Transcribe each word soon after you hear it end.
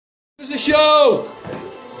Does a show!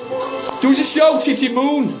 Does a show, Titty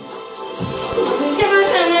Moon!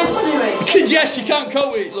 Yes, she can't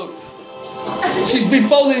cope with it, look. She's been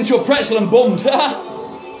folded into a pretzel and bummed.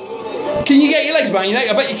 Can you get your legs behind your neck?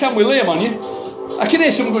 I bet you can with Liam on you. I can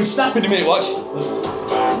hear someone going snap in a minute, watch.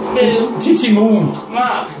 Titty Moon.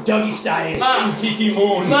 Ma. Doggy style. Ma. Titty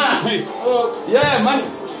Moon. Ma. Yeah, man.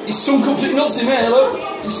 His son comes at nuts in there,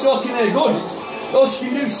 look. He's sorting there good. All she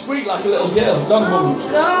can do is squeak like a little girl. Dog Moon.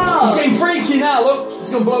 God. He's getting freaky now, look. He's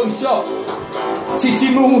going to blow his top.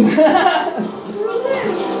 Titty Moon.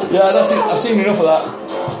 Yeah, that's it. I've seen enough of that.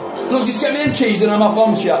 Look, just get me them keys and I'm off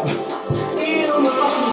on, chap.